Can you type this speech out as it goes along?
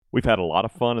We've had a lot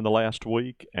of fun in the last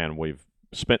week, and we've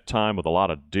spent time with a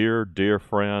lot of dear, dear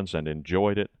friends and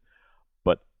enjoyed it.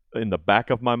 But in the back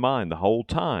of my mind the whole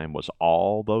time was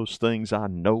all those things I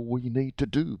know we need to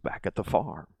do back at the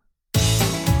farm.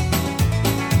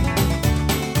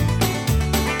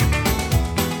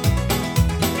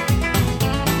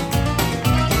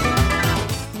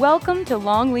 Welcome to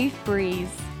Longleaf Breeze.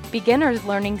 Beginners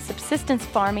learning subsistence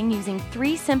farming using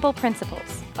 3 simple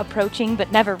principles, approaching but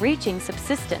never reaching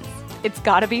subsistence. It's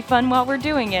gotta be fun while we're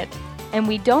doing it. And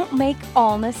we don't make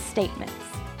allness statements.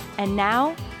 And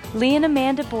now, Lee and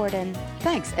Amanda Borden.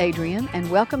 Thanks, Adrian, and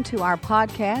welcome to our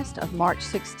podcast of March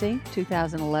 16,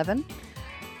 2011.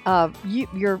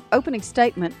 Your opening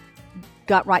statement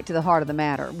got right to the heart of the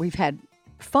matter. We've had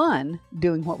fun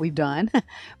doing what we've done,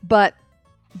 but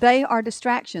they are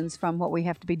distractions from what we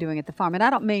have to be doing at the farm. And I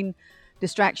don't mean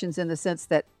distractions in the sense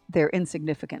that they're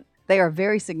insignificant. They are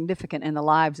very significant in the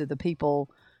lives of the people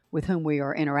with whom we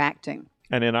are interacting.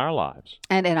 And in our lives.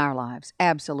 And in our lives,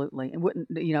 absolutely. And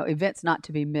events not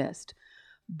to be missed.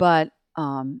 But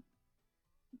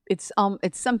it's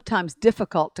sometimes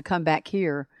difficult to come back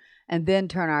here and then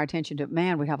turn our attention to,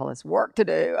 man, we have all this work to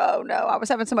do. Oh, no, I was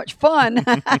having so much fun.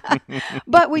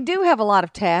 But we do have a lot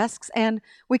of tasks, and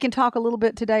we can talk a little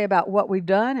bit today about what we've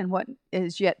done and what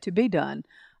is yet to be done.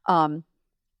 And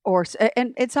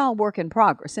it's all work in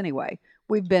progress anyway.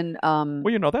 We've been...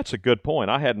 Well, that's a good point.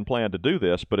 I hadn't planned to do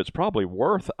this, but it's probably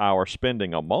worth our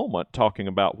spending a moment talking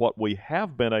about what we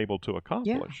have been able to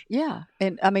accomplish. Yeah.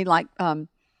 And I mean, like...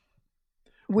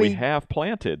 We have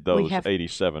planted those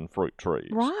 87 fruit trees.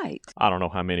 Right. I don't know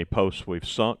how many posts we've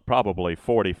sunk, probably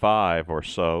 45 or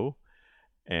so.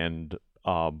 And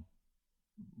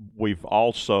we've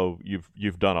also,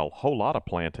 you've done a whole lot of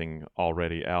planting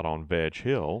already out on Veg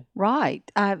Hill. Right.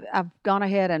 I've gone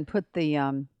ahead and put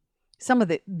the some of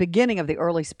the beginning of the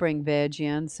early spring veg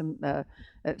in.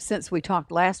 Since we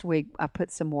talked last week, I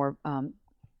put some more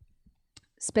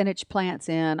spinach plants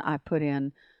in. I put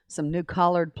in some new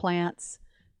collard plants,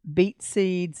 beet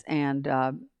seeds, and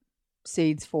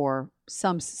seeds for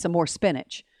some more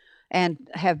spinach, and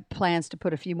have plans to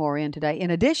put a few more in today. In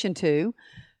addition to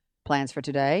plans for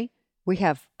today,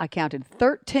 I counted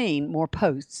 13 more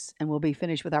posts, and we'll be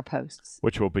finished with our posts.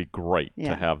 Which will be great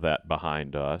to have that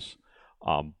behind us.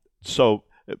 So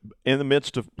in the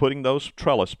midst of putting those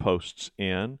trellis posts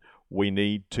in, we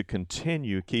need to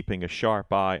continue keeping a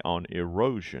sharp eye on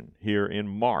erosion here in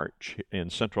March in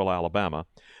central Alabama.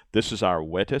 This is our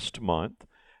wettest month,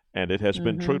 and it has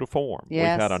been true to form.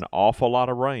 Yes. We've had an awful lot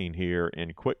of rain here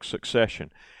in quick succession.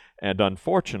 And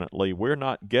unfortunately, we're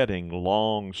not getting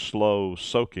long, slow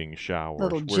soaking showers.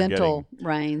 Little gentle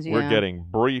rains, We're getting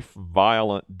brief,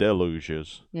 violent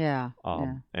deluges. Yeah.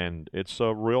 And it's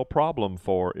a real problem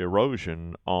for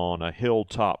erosion on a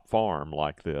hilltop farm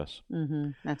like this.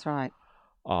 That's right.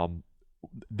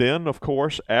 Then, of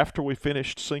course, after we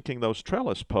finished sinking those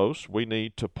trellis posts, we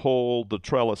need to pull the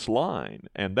trellis line.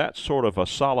 And that's sort of a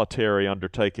solitary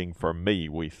undertaking for me,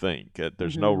 we think.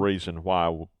 There's no reason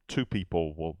why 2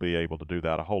 people will be able to do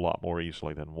that a whole lot more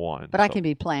easily than one. But I can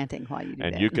be planting while you do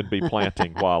that. And you can be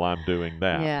planting while I'm doing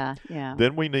that. Yeah.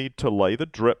 Then we need to lay the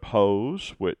drip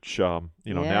hose, which, now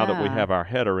that we have our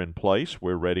header in place,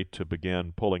 we're ready to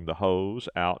begin pulling the hose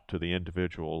out to the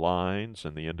individual lines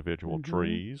and the individual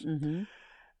trees.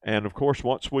 And, of course,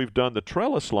 once we've done the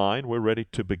trellis line, we're ready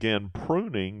to begin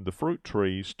pruning the fruit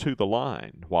trees to the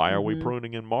line. Why are we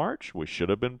pruning in March? We should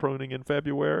have been pruning in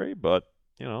February, but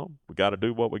we got to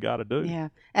do what we got to do. Yeah.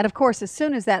 And, of course, as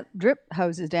soon as that drip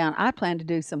hose is down, I plan to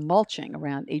do some mulching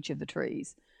around each of the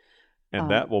trees. And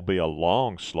that will be a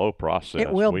long, slow process.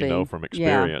 It will be. We know from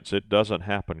experience. Yeah. It doesn't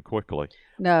happen quickly.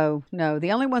 No.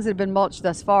 The only ones that have been mulched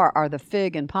thus far are the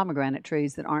fig and pomegranate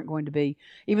trees that aren't going to be,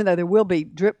 even though there will be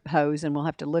drip hose and we'll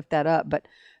have to lift that up, but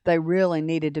they really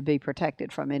needed to be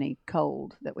protected from any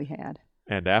cold that we had.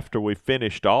 And after we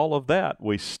finished all of that,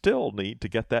 we still need to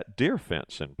get that deer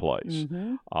fence in place.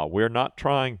 We're not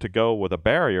trying to go with a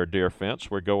barrier deer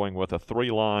fence. We're going with a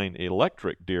 3-line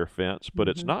electric deer fence, but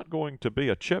it's not going to be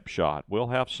a chip shot. We'll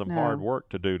have some hard work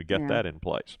to do to get that in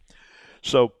place.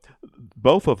 So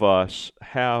both of us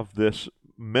have this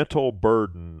mental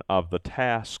burden of the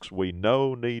tasks we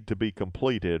know need to be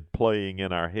completed playing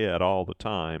in our head all the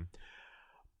time.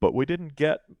 But we didn't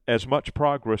get as much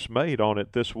progress made on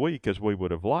it this week as we would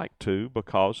have liked to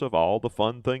because of all the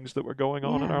fun things that were going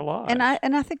on in our lives. And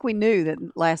I think we knew that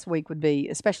last week would be,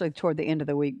 especially toward the end of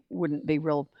the week, wouldn't be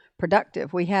real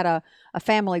productive. We had a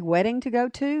family wedding to go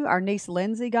to. Our niece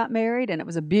Lindsay got married, and it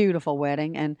was a beautiful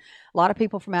wedding. And a lot of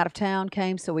people from out of town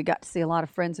came, so we got to see a lot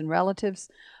of friends and relatives.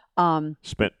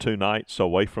 Spent 2 nights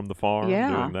away from the farm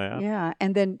doing that. Yeah.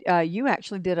 And then you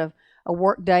actually did a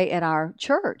work day at our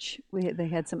church. They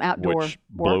had some outdoor Which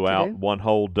work blew to out do. one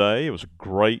whole day. It was a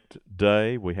great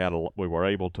day. We were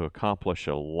able to accomplish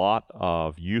a lot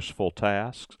of useful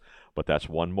tasks, but that's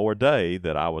one more day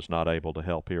that I was not able to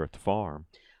help here at the farm.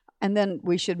 And then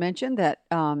we should mention that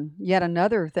yet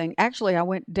another thing. Actually, I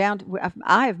went down.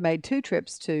 I have made 2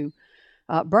 trips to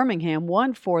Birmingham.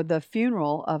 One for the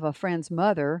funeral of a friend's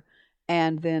mother,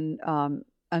 and then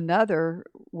another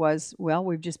was, well,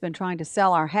 we've just been trying to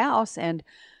sell our house, and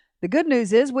the good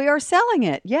news is we are selling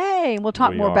it. Yay! And we'll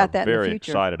talk more about that in the future. We are very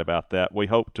excited about that. We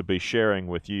hope to be sharing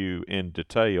with you in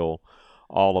detail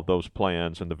all of those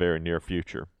plans in the very near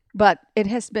future. But it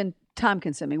has been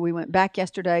time-consuming. We went back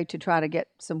yesterday to try to get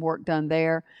some work done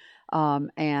there,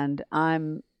 and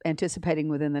I'm anticipating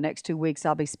within the next 2 weeks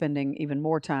I'll be spending even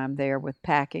more time there with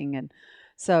packing, and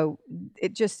so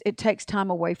it takes time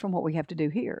away from what we have to do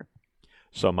here.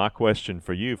 So my question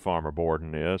for you, Farmer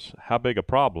Borden, is how big a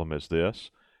problem is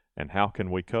this, and how can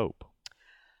we cope?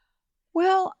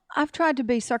 Well, I've tried to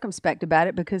be circumspect about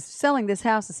it because selling this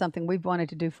house is something we've wanted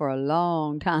to do for a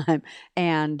long time,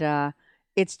 and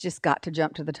it's just got to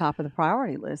jump to the top of the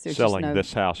priority list. There's selling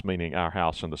this house, meaning our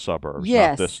house in the suburbs.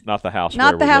 Yes. Not the house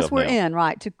not where the house we live we're now. in,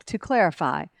 right? To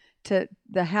clarify, to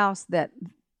the house that,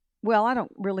 well, I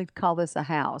don't really call this a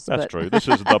house. That's but true. This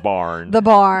is the barn. the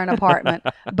barn apartment.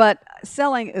 But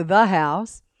selling the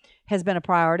house has been a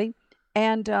priority.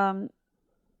 And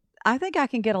I think I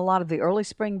can get a lot of the early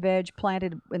spring veg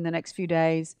planted in the next few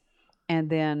days, and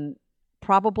then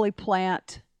probably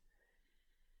plant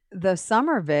the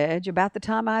summer veg about the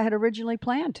time I had originally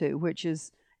planned to, which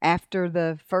is after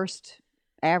the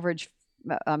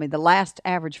last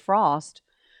average frost,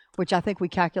 which I think we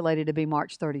calculated to be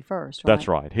March 31st, right? That's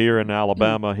right. Here in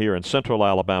Alabama, here in central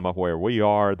Alabama where we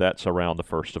are, that's around the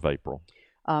 1st of April.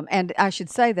 And I should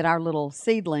say that our little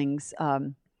seedlings,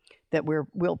 that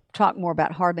we'll talk more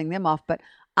about hardening them off, but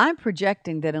I'm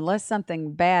projecting that unless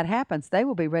something bad happens, they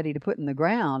will be ready to put in the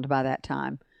ground by that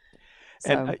time.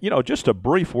 So. And, just a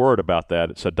brief word about that.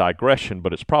 It's a digression,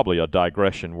 but it's probably a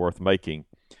digression worth making.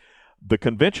 The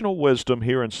conventional wisdom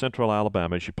here in central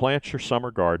Alabama is you plant your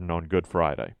summer garden on Good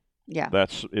Friday. Yeah.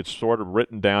 It's sort of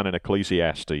written down in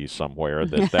Ecclesiastes somewhere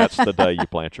that's the day you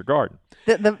plant your garden.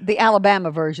 The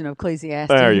Alabama version of Ecclesiastes.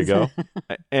 There you go.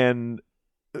 And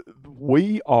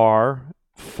we are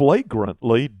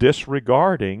flagrantly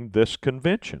disregarding this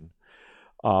convention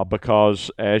because,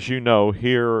 as you know,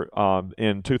 here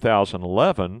in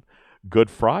 2011, Good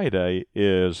Friday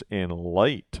is in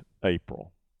late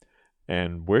April.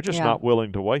 And we're just not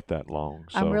willing to wait that long.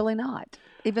 So. I'm really not.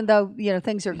 Even though,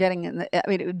 things are getting it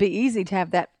would be easy to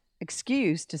have that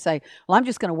excuse to say, well, I'm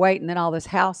just going to wait and then all this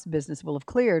house business will have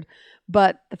cleared.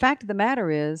 But the fact of the matter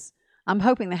is, I'm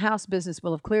hoping the house business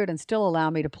will have cleared and still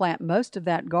allow me to plant most of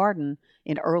that garden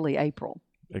in early April.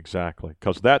 Exactly,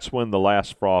 because that's when the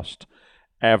last frost,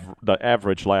 the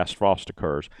average last frost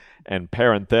occurs. And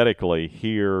parenthetically,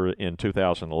 here in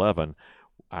 2011,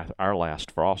 our last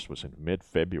frost was in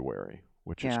mid-February,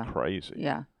 which is crazy.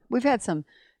 Yeah. We've had some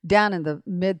down in the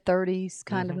mid-30s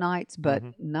kind of nights, but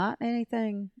not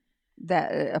anything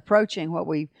that approaching what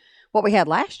we had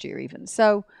last year even.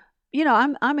 So,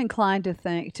 I'm inclined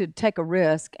to take a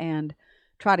risk and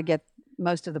try to get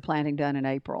most of the planting done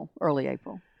in early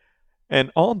April. And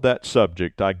on that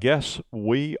subject, I guess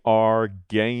we are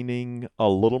gaining a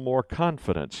little more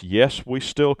confidence. Yes, we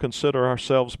still consider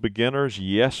ourselves beginners.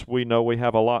 Yes, we know we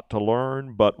have a lot to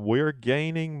learn, but we're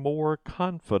gaining more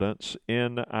confidence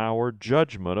in our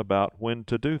judgment about when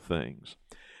to do things.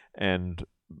 And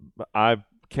I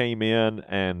came in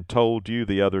and told you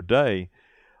the other day,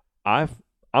 I'm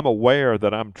aware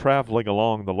that I'm traveling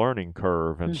along the learning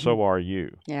curve, and so are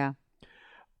you. Yeah.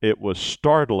 It was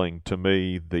startling to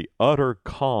me the utter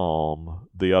calm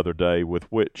the other day with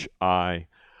which I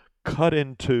cut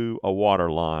into a water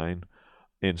line,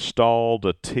 installed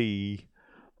a T,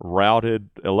 routed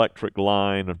electric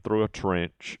line through a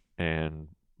trench, and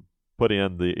put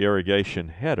in the irrigation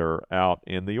header out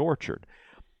in the orchard.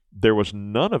 There was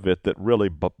none of it that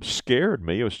really scared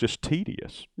me. It was just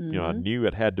tedious. I knew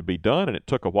it had to be done, and it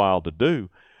took a while to do.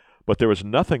 But there was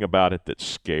nothing about it that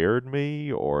scared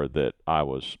me or that I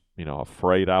was,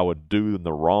 afraid I would do in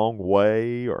the wrong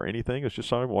way or anything. It's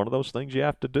just one of those things you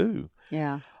have to do.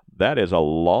 Yeah. That is a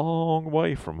long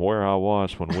way from where I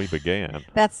was when we began.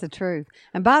 That's the truth.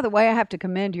 And by the way, I have to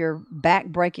commend your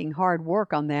back-breaking hard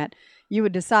work on that. You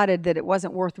had decided that it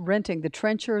wasn't worth renting the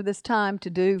trencher this time to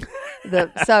do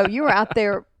so you were out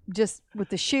there just with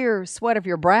the sheer sweat of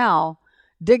your brow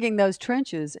digging those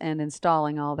trenches and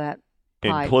installing all that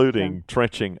pipe. including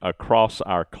trenching across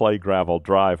our clay gravel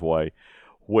driveway,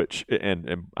 which,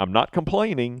 and I'm not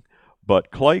complaining,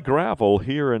 but clay gravel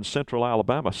here in central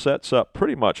Alabama sets up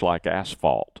pretty much like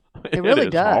asphalt. It really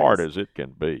is does. hard as it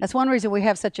can be. That's one reason we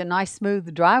have such a nice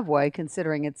smooth driveway,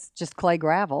 considering it's just clay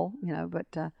gravel,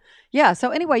 But yeah,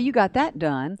 so anyway, you got that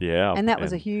done. Yeah. And that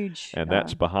was a huge. And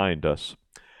that's behind us.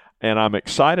 And I'm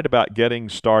excited about getting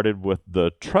started with the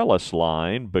trellis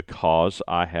line because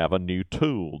I have a new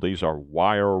tool. These are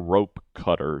wire rope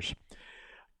cutters.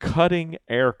 Cutting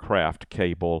aircraft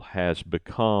cable has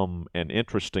become an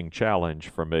interesting challenge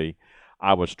for me.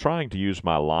 I was trying to use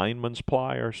my lineman's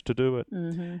pliers to do it,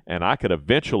 and I could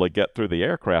eventually get through the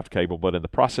aircraft cable, but in the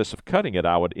process of cutting it,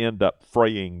 I would end up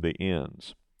fraying the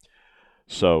ends.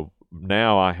 So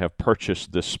now I have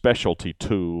purchased this specialty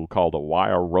tool called a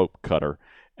wire rope cutter,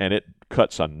 and it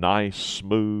cuts a nice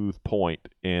smooth point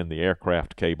in the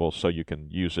aircraft cable so you can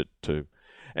use it to.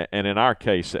 And in our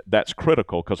case, that's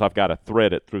critical because I've got to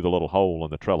thread it through the little hole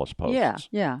in the trellis posts.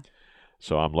 Yeah.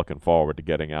 So I'm looking forward to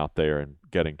getting out there and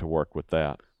getting to work with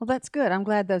that. Well, that's good. I'm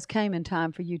glad those came in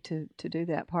time for you to do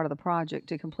that part of the project,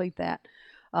 to complete that.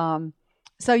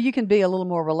 So you can be a little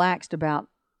more relaxed about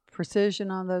precision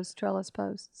on those trellis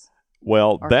posts?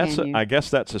 Well, Or I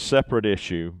guess that's a separate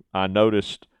issue. I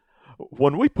noticed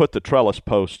when we put the trellis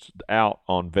posts out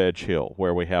on Veg Hill,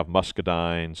 where we have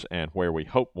muscadines and where we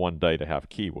hope one day to have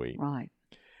kiwi, right.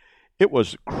 It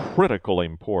was critically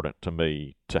important to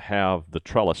me to have the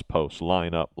trellis posts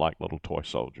line up like little toy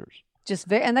soldiers.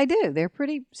 And they do. They're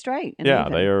pretty straight. And yeah,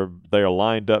 even. they are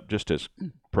lined up just as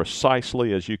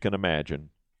precisely as you can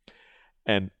imagine.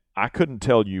 And I couldn't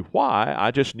tell you why. I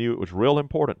just knew it was real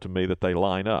important to me that they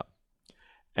line up.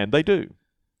 And they do.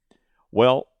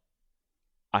 Well,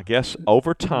 I guess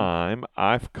over time,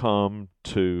 I've come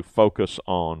to focus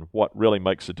on what really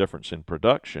makes a difference in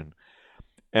production.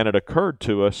 And it occurred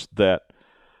to us that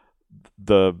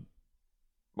the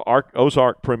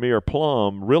Ozark Premier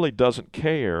Plum really doesn't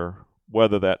care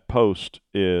whether that post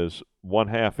is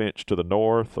 1/2 inch to the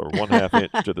north or 1/2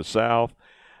 inch to the south.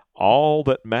 All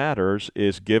that matters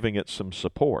is giving it some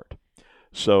support.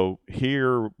 So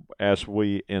here, as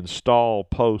we install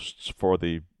posts for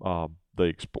the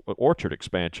orchard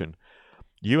expansion,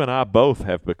 you and I both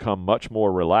have become much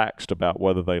more relaxed about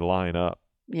whether they line up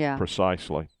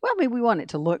precisely. Well, I mean, we want it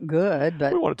to look good,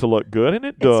 but we want it to look good, and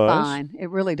it does. It's fine. It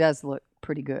really does look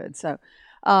pretty good. So,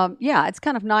 it's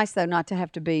kind of nice, though, not to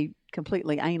have to be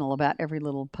completely anal about every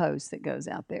little post that goes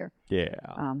out there. Yeah.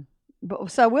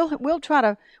 But so we'll try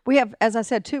to. We have, as I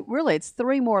said, it's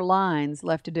 3 more lines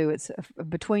left to do. It's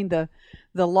between the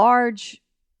large.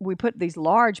 We put these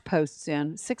large posts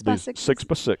in 6x6s.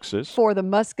 6x6s for the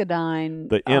muscadine.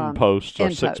 The end posts are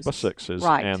 6x6s,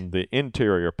 right? And the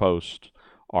interior posts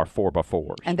are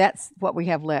 4x4s. And that's what we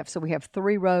have left. So we have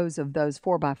 3 rows of those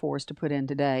 4x4s to put in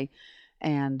today.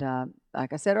 And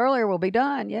like I said earlier, we'll be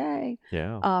done. Yay.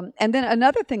 Yeah. And then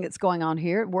another thing that's going on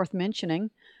here, worth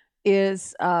mentioning,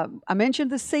 is I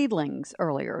mentioned the seedlings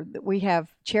earlier. We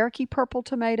have Cherokee purple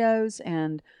tomatoes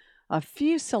and a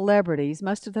few celebrities.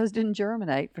 Most of those didn't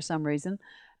germinate for some reason.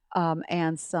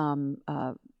 And some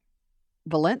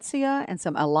Valencia and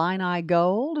some Illini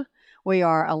Gold. We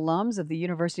are alums of the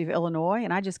University of Illinois,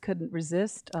 and I just couldn't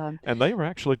resist. And they were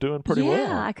actually doing pretty well.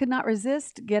 Yeah, I could not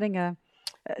resist getting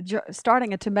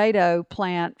starting a tomato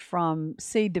plant from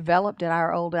seed developed at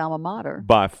our old alma mater.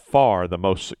 By far the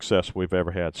most success we've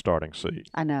ever had starting seed.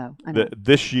 I know.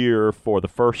 This year, for the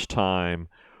first time,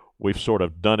 we've sort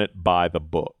of done it by the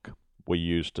book. We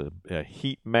used a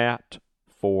heat mat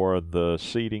for the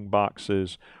seeding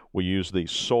boxes. We used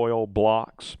these soil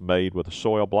blocks made with a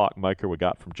soil block maker we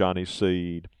got from Johnny's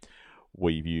Seed.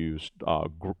 We've used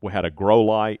we had a grow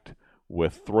light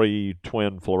with 3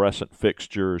 twin fluorescent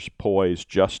fixtures poised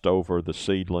just over the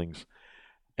seedlings,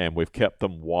 and we've kept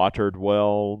them watered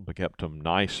well. We kept them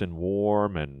nice and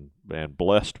warm and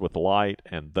blessed with light,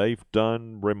 and they've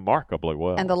done remarkably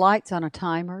well. And the light's on a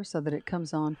timer so that it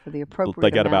comes on for the appropriate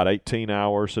They get amount. about 18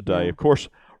 hours a day. Yeah. Of course,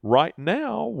 right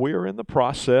now we're in the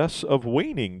process of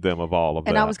weaning them of all of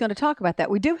that. And I was going to talk about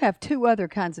that. We do have 2 other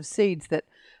kinds of seeds that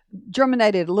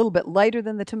germinated a little bit later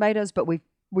than the tomatoes, but we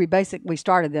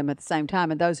started them at the same time,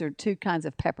 and those are 2 kinds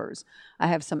of peppers. I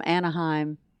have some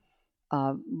Anaheim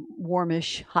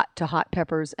warmish hot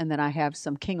peppers, and then I have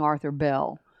some King Arthur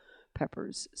Bell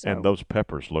peppers. So. And those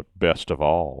peppers look best of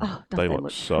all. Oh, they look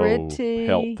so pretty.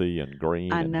 healthy and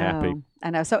green and happy. I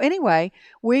know. So anyway,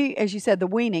 as you said, the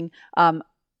weaning,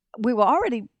 we were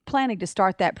already planning to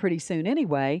start that pretty soon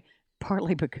anyway,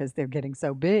 partly because they're getting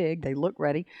so big, they look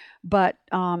ready. But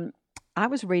I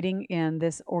was reading in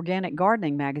this organic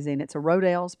gardening magazine. It's a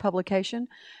Rodale's publication,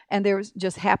 and there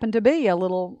just happened to be a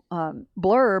little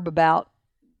blurb about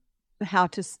how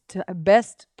to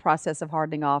best process of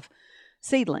hardening off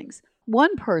seedlings.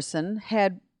 One person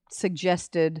had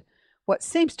suggested what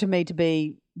seems to me to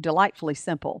be delightfully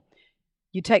simple.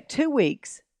 You take 2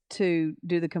 weeks to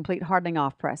do the complete hardening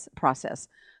off process.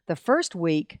 The first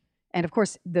week, and of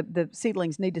course the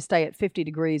seedlings need to stay at 50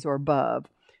 degrees or above,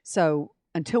 so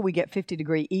until we get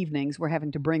 50-degree evenings, we're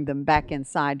having to bring them back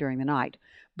inside during the night.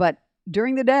 But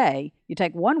during the day, you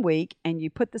take 1 week and you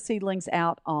put the seedlings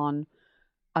out on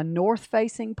a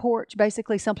north-facing porch,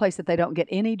 basically someplace that they don't get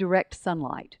any direct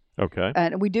sunlight. Okay.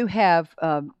 And we do have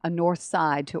a north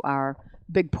side to our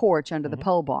big porch under the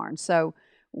pole barn, so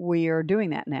we are doing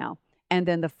that now. And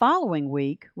then the following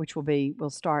week, which we'll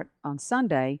start on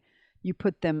Sunday, you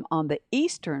put them on the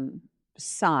eastern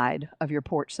side of your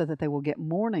porch so that they will get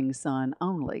morning sun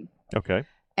only. Okay.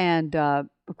 And, of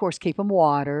course, keep them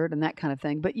watered and that kind of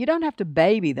thing. But you don't have to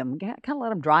baby them. Kind of let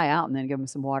them dry out and then give them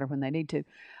some water when they need to.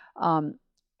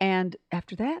 And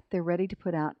after that, they're ready to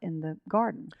put out in the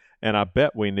garden. And I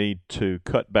bet we need to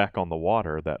cut back on the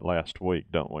water that last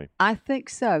week, don't we? I think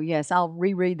so, yes. I'll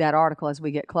reread that article as we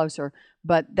get closer.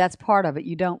 But that's part of it.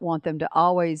 You don't want them to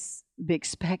always be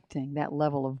expecting that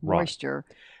level of moisture.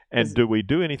 Right. And do we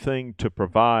do anything to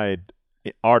provide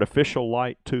artificial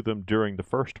light to them during the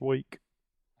first week?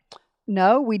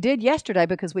 No, we did yesterday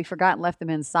because we forgot and left them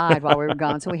inside while we were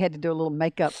gone. So we had to do a little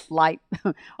makeup light.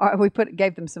 Or we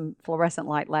gave them some fluorescent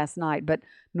light last night. But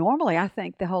normally I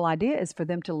think the whole idea is for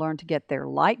them to learn to get their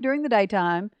light during the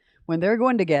daytime when they're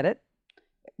going to get it,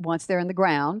 once they're in the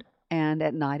ground, and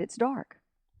at night it's dark.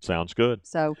 Sounds good.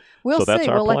 So we'll see. So that's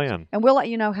our plan. We'll let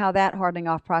you know how that hardening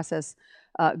off process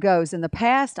goes. In the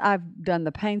past, I've done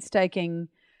the painstaking,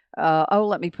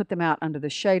 let me put them out under the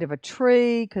shade of a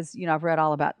tree because, I've read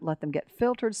all about let them get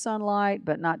filtered sunlight,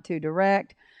 but not too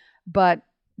direct. But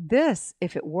this,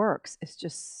 if it works, is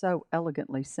just so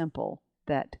elegantly simple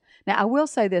that... Now, I will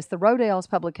say this. The Rodale's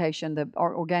publication, the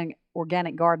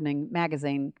Organic Gardening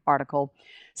magazine article,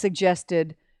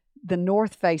 suggested the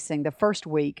north-facing, the first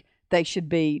week, they should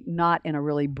be not in a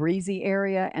really breezy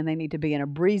area, and they need to be in a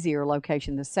breezier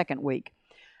location the second week.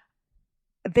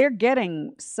 They're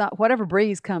getting whatever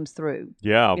breeze comes through.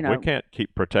 Yeah, we can't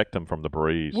protect them from the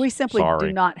breeze. We simply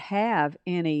do not have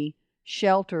any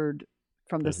sheltered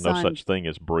from the sun. There's no such thing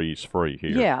as breeze-free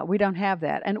here. Yeah, we don't have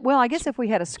that. And, I guess if we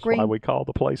had a screen... That's why we call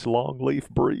the place Longleaf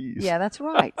Breeze. Yeah, that's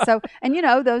right. So, and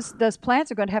those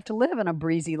plants are going to have to live in a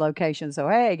breezy location. So,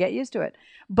 hey, get used to it.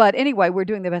 But anyway, we're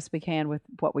doing the best we can with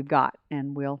what we've got,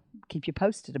 and we'll keep you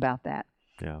posted about that.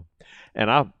 Yeah. And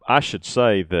I should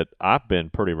say that I've been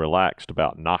pretty relaxed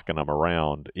about knocking them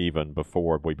around even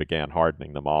before we began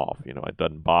hardening them off. It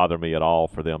doesn't bother me at all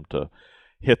for them to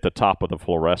hit the top of the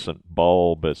fluorescent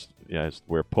bulb as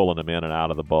we're pulling them in and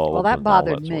out of the bulb. Well, that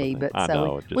bothered me, but I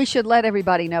know, we should let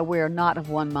everybody know we're not of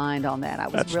one mind on that. I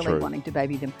was really wanting to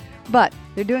baby them. But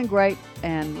they're doing great,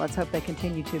 and let's hope they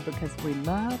continue to because we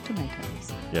love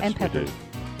tomatoes and peppers. We do.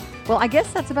 Well, I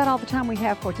guess that's about all the time we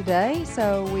have for today,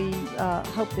 so we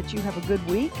hope that you have a good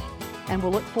week, and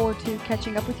we'll look forward to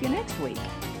catching up with you next week.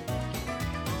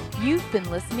 You've been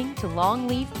listening to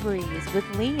Longleaf Breeze with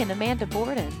Lee and Amanda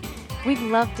Borden. We'd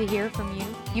love to hear from you.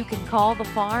 You can call the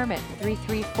farm at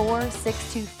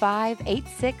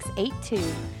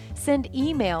 334-625-8682. Send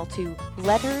email to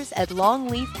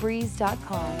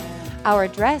letters@longleafbreeze.com. Our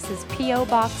address is P.O.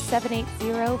 Box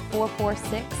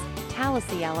 780446,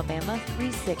 Tallahassee, Alabama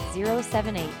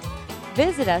 36078.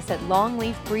 Visit us at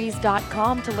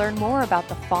longleafbreeze.com to learn more about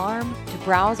the farm, to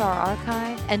browse our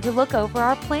archive, and to look over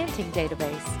our planting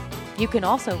database. You can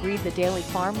also read the daily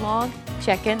farm log,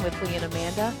 check in with Lee and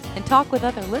Amanda, and talk with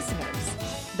other listeners.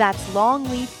 That's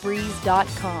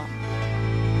longleafbreeze.com.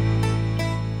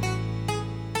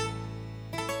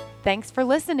 Thanks for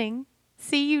listening.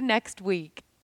 See you next week.